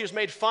ridiculed. He was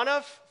made fun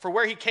of for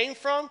where he came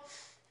from.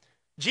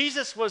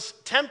 Jesus was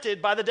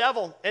tempted by the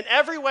devil in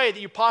every way that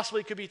you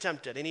possibly could be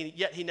tempted, and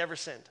yet he never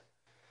sinned.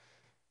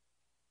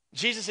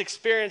 Jesus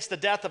experienced the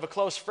death of a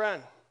close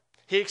friend.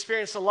 He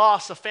experienced the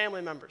loss of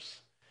family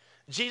members.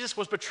 Jesus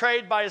was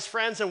betrayed by his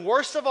friends, and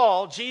worst of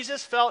all,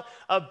 Jesus felt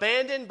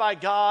abandoned by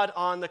God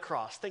on the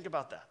cross. Think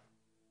about that.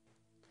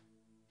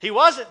 He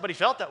wasn't, but he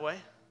felt that way.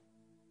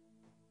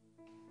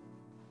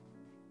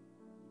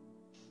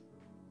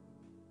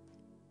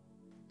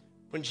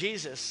 When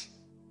Jesus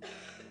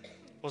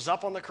was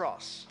up on the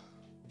cross,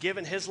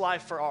 giving his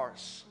life for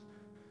ours,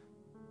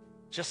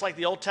 just like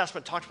the Old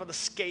Testament talked about the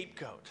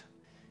scapegoat,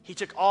 he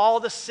took all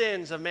the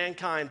sins of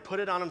mankind, put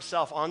it on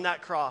himself on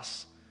that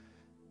cross.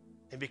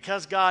 And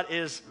because God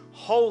is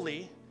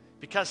holy,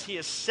 because he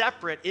is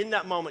separate, in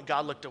that moment,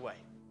 God looked away.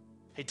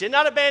 He did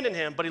not abandon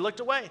him, but he looked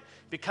away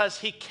because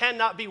he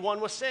cannot be one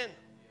with sin.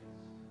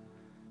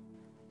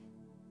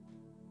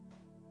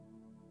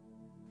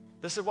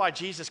 This is why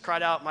Jesus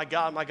cried out, my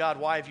God,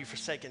 why have you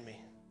forsaken me?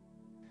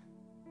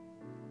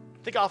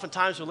 I think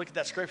oftentimes when we look at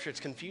that scripture, it's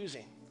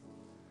confusing.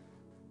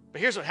 But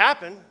here's what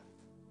happened.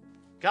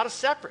 God is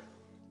separate.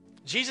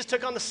 Jesus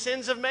took on the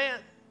sins of man,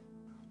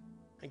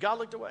 and God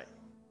looked away.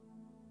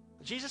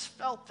 Jesus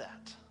felt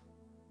that.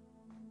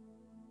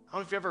 I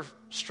don't know if you ever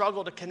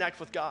struggle to connect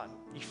with God.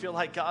 You feel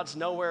like God's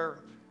nowhere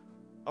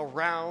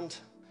around.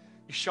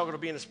 You struggle to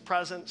be in his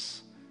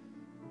presence.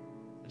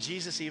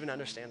 Jesus even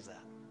understands that.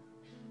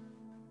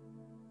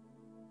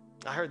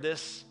 I heard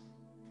this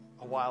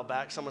a while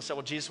back. Someone said,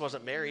 well, Jesus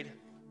wasn't married.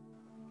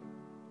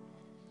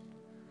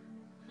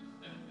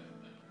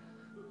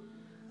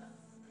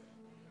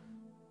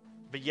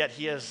 But yet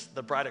he is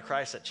the bride of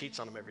Christ that cheats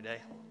on him every day.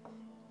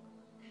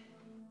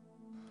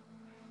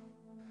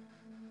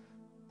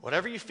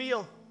 Whatever you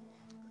feel,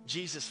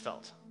 Jesus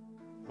felt.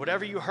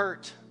 Whatever you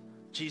hurt,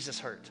 Jesus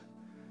hurt.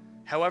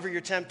 However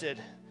you're tempted,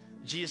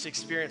 Jesus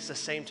experienced the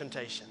same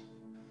temptation.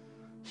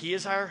 He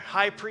is our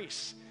high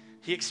priest.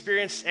 He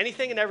experienced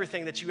anything and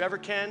everything that you ever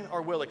can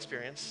or will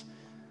experience.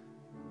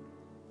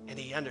 And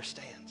he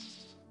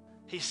understands.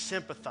 He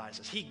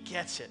sympathizes. He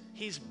gets it.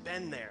 He's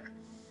been there.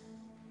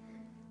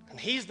 And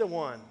he's the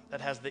one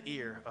that has the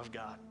ear of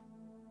God.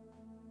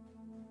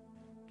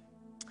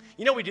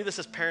 You know, we do this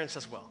as parents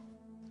as well.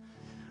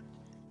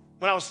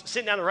 When I was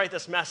sitting down to write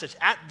this message,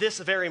 at this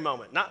very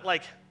moment, not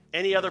like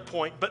any other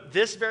point, but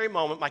this very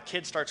moment, my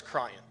kid starts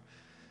crying.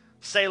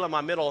 Salem,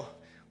 my middle,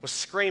 was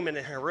screaming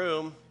in her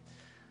room.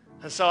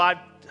 And so I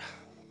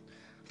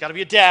got to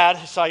be a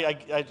dad. So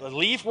I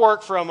leave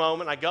work for a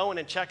moment. I go in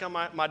and check on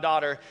my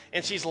daughter,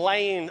 and she's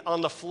laying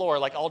on the floor,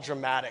 like all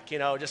dramatic,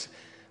 just,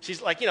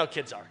 she's like,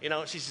 kids are,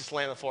 she's just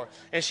laying on the floor.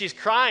 And she's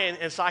crying,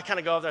 and so I kind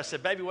of go over there. I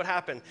said, baby, what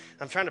happened?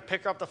 I'm trying to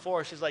pick her up the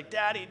floor. She's like,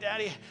 Daddy,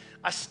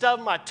 I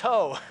stubbed my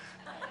toe.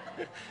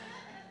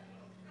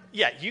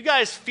 Yeah, you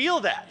guys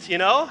feel that,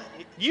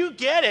 You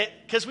get it,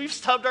 because we've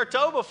stubbed our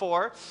toe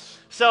before.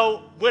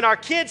 So when our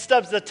kid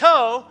stubs the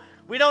toe,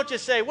 we don't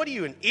just say, what are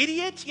you, an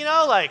idiot?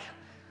 Like,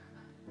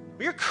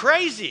 you're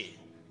crazy.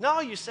 No,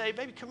 you say,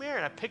 baby, come here.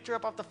 And I picked her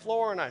up off the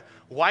floor, and I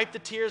wiped the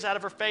tears out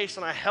of her face,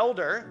 and I held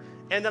her,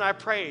 and then I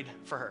prayed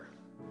for her.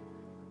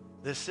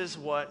 This is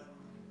what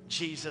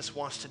Jesus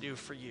wants to do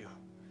for you.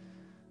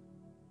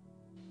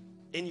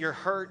 In your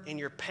hurt, in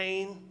your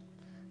pain,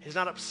 he's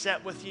not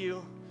upset with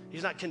you.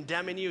 He's not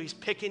condemning you. He's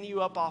picking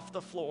you up off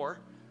the floor,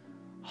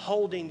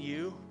 holding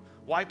you,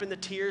 wiping the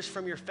tears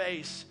from your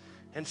face,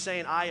 and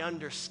saying, I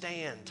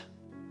understand.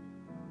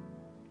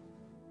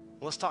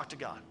 Let's talk to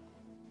God.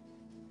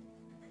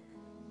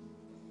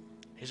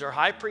 He's our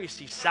high priest.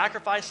 He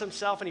sacrificed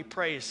himself, and he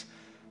prays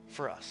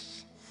for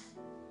us.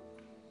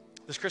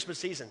 This Christmas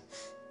season,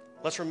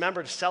 let's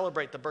remember to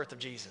celebrate the birth of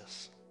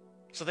Jesus.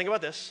 So think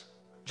about this.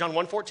 John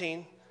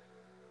 1:14,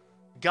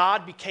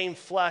 God became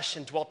flesh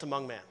and dwelt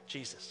among men,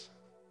 Jesus.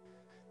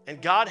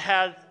 And God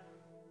had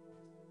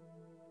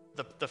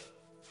the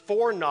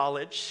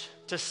foreknowledge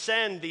to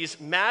send these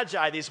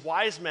magi, these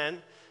wise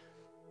men,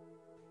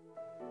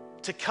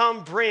 to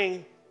come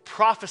bring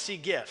prophecy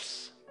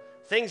gifts.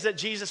 Things that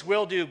Jesus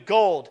will do.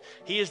 Gold,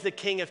 he is the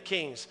King of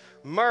Kings.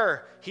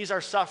 Myrrh, he's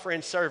our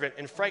suffering servant.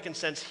 And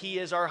frankincense, he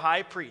is our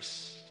high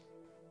priest.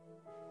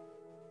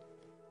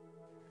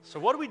 So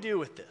what do we do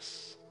with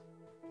this?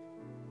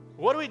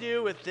 What do we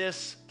do with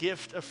this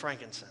gift of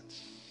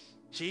frankincense?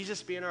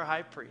 Jesus being our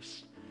high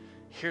priest.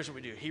 Here's what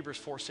we do. Hebrews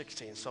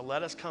 4:16. So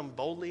let us come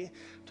boldly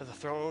to the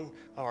throne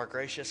of our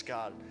gracious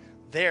God.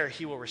 There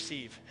he will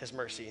receive his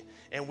mercy,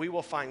 and we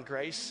will find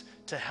grace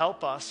to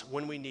help us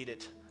when we need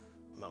it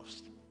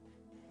most.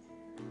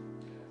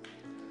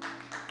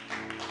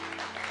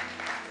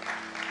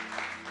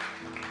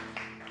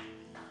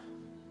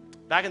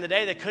 Back in the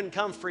day, they couldn't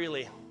come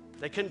freely.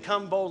 They couldn't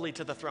come boldly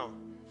to the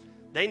throne.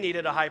 They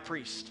needed a high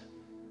priest.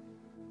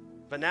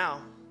 But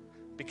now,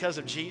 because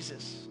of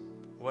Jesus,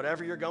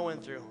 whatever you're going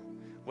through,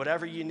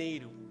 whatever you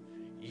need,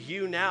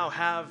 you now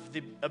have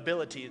the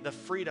ability, the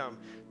freedom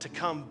to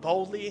come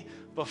boldly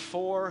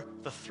before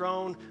the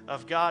throne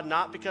of God,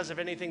 not because of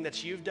anything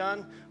that you've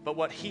done, but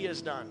what he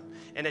has done.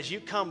 And as you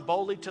come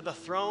boldly to the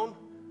throne,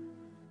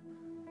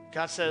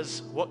 God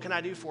says, what can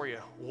I do for you?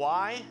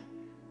 Why?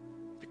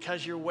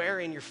 Because you're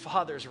wearing your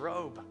Father's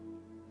robe.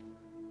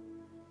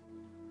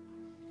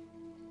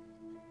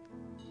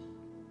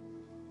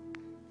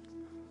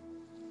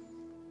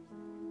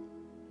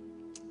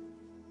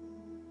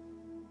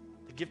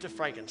 The gift of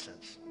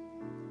frankincense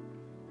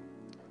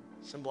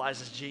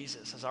symbolizes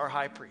Jesus as our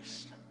high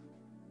priest.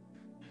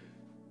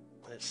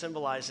 And it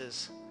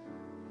symbolizes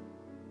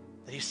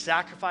that he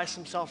sacrificed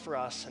himself for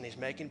us, and he's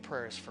making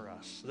prayers for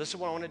us. So this is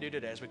what I want to do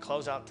today as we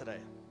close out today.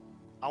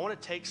 I want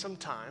to take some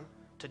time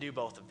to do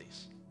both of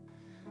these.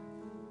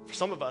 For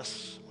some of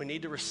us, we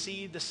need to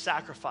receive the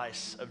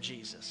sacrifice of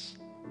Jesus.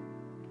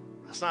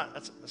 That's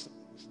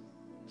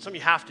something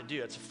you have to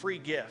do. It's a free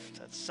gift.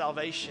 That's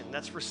salvation.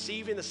 That's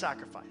receiving the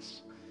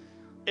sacrifice.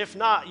 If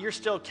not, you're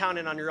still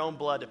counting on your own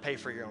blood to pay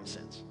for your own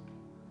sins.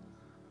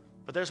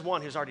 But there's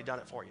one who's already done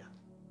it for you.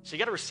 So you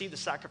got to receive the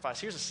sacrifice.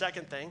 Here's the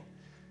second thing,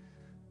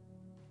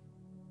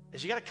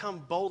 is you got to come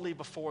boldly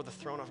before the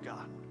throne of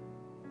God.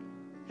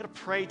 You got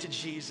to pray to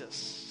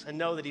Jesus and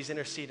know that he's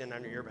interceding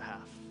on your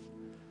behalf.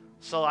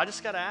 So I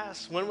just got to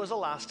ask, when was the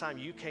last time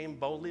you came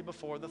boldly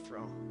before the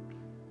throne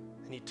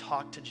and you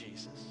talked to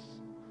Jesus?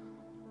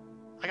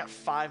 I got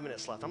 5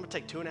 minutes left. I'm going to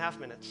take 2.5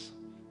 minutes,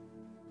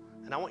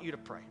 and I want you to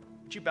pray.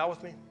 Would you bow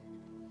with me?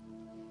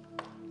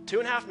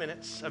 2.5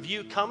 minutes of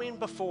you coming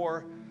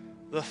before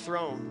the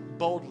throne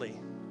boldly.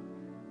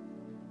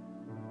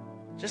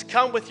 Just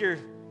come with your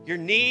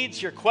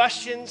needs, your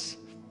questions.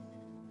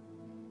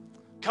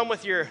 Come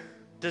with your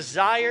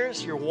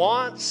desires, your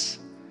wants,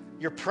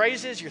 your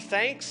praises, your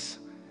thanks.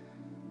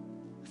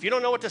 If you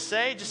don't know what to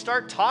say, just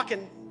start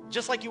talking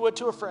just like you would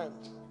to a friend.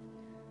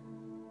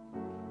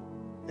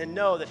 Then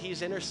know that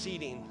he's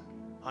interceding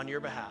on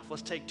your behalf.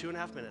 Let's take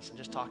 2.5 minutes and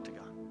just talk to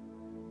God.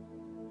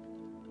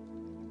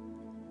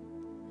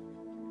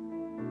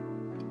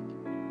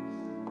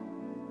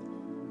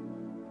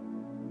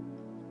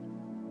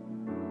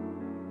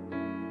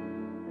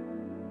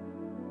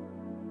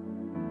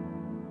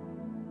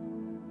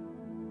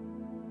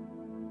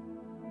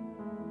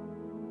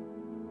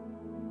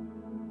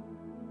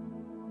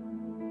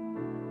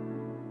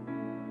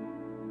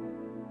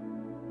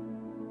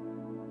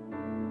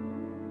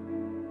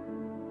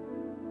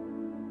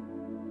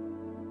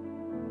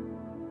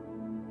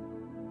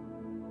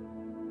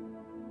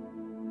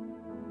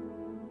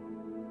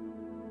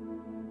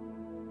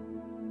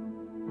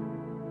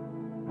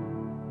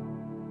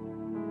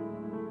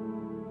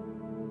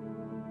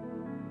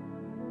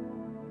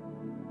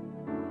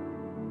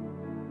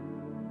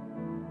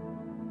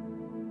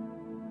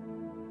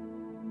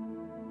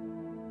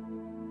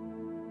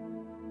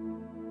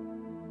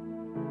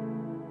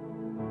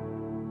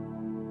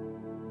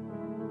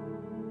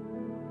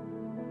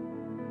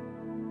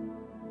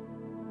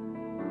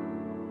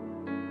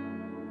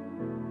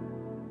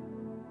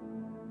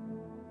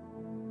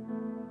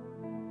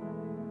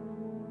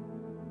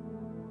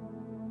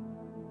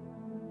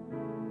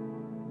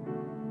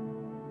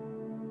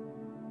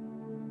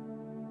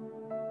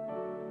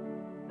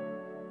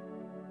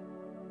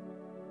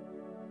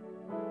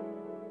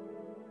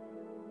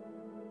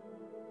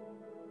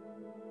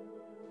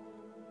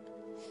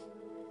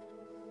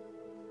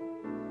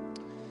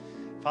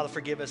 Father,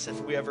 forgive us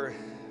if we ever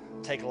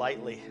take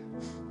lightly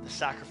the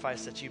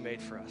sacrifice that you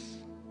made for us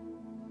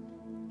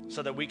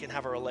so that we can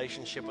have a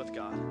relationship with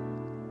God.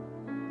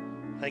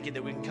 Thank you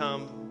that we can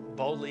come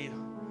boldly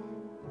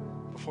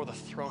before the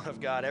throne of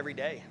God every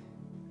day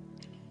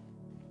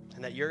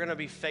and that you're going to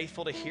be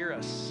faithful to hear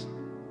us,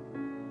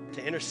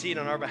 to intercede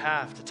on our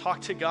behalf, to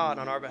talk to God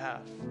on our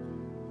behalf.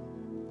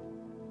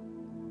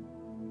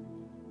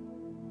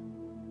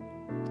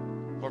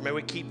 Lord, may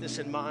we keep this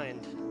in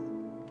mind.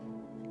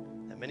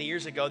 Many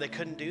years ago, they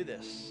couldn't do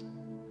this.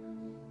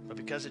 But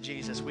because of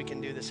Jesus, we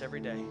can do this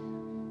every day.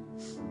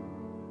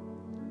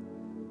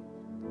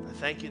 I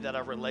thank you that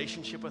our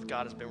relationship with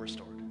God has been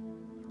restored.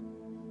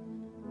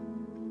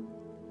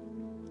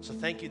 So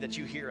thank you that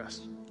you hear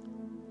us.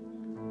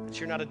 That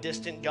you're not a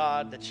distant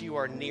God, that you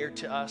are near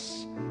to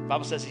us. The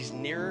Bible says he's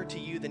nearer to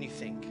you than you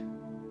think.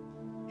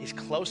 He's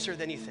closer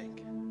than you think.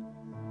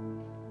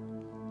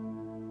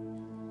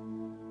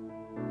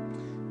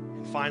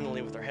 And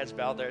finally, with our heads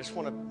bowed there, I just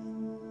want to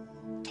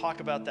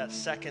talk about that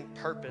second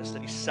purpose,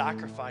 that he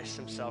sacrificed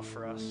himself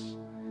for us.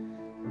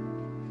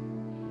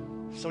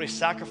 If somebody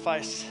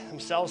sacrificed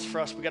themselves for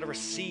us, we got to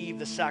receive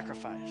the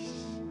sacrifice.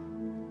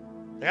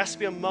 There has to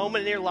be a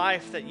moment in your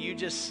life that you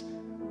just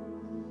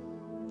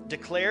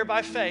declare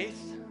by faith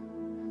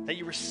that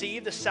you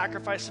receive the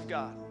sacrifice of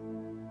God.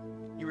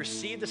 You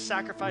receive the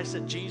sacrifice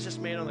that Jesus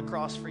made on the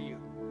cross for you.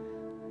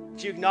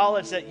 That you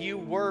acknowledge that you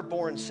were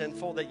born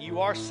sinful, that you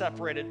are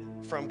separated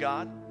from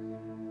God.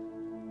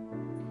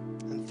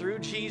 Through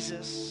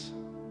Jesus,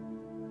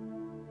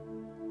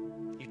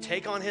 you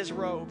take on his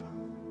robe,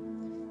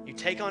 you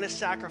take on his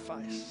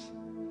sacrifice,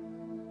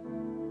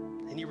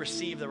 and you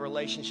receive the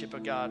relationship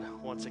of God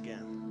once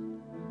again.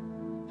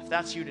 If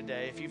that's you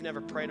today, if you've never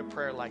prayed a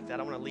prayer like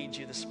that, I want to lead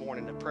you this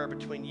morning in a prayer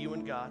between you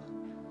and God,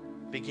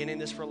 beginning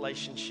this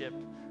relationship,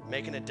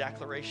 making a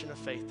declaration of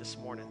faith this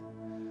morning.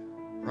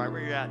 Right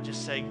where you're at,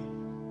 just say,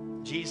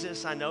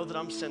 Jesus, I know that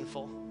I'm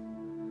sinful.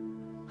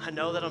 I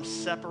know that I'm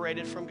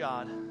separated from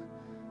God.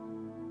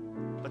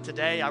 But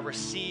today I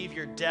receive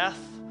your death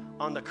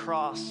on the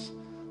cross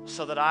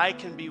so that I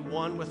can be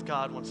one with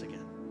God once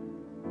again.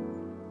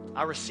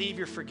 I receive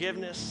your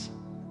forgiveness.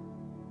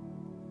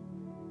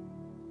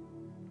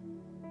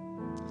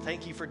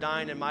 Thank you for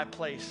dying in my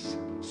place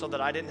so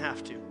that I didn't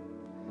have to.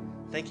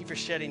 Thank you for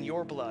shedding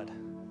your blood.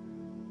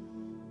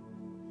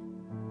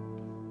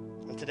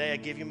 And today I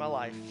give you my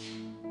life.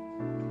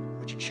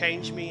 Would you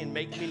change me and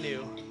make me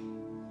new?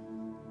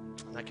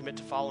 And I commit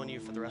to following you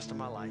for the rest of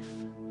my life.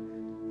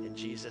 In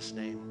Jesus'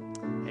 name,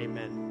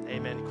 amen.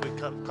 Amen.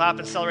 Can we clap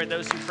and celebrate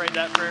those who prayed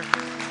that prayer?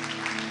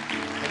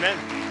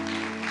 Amen.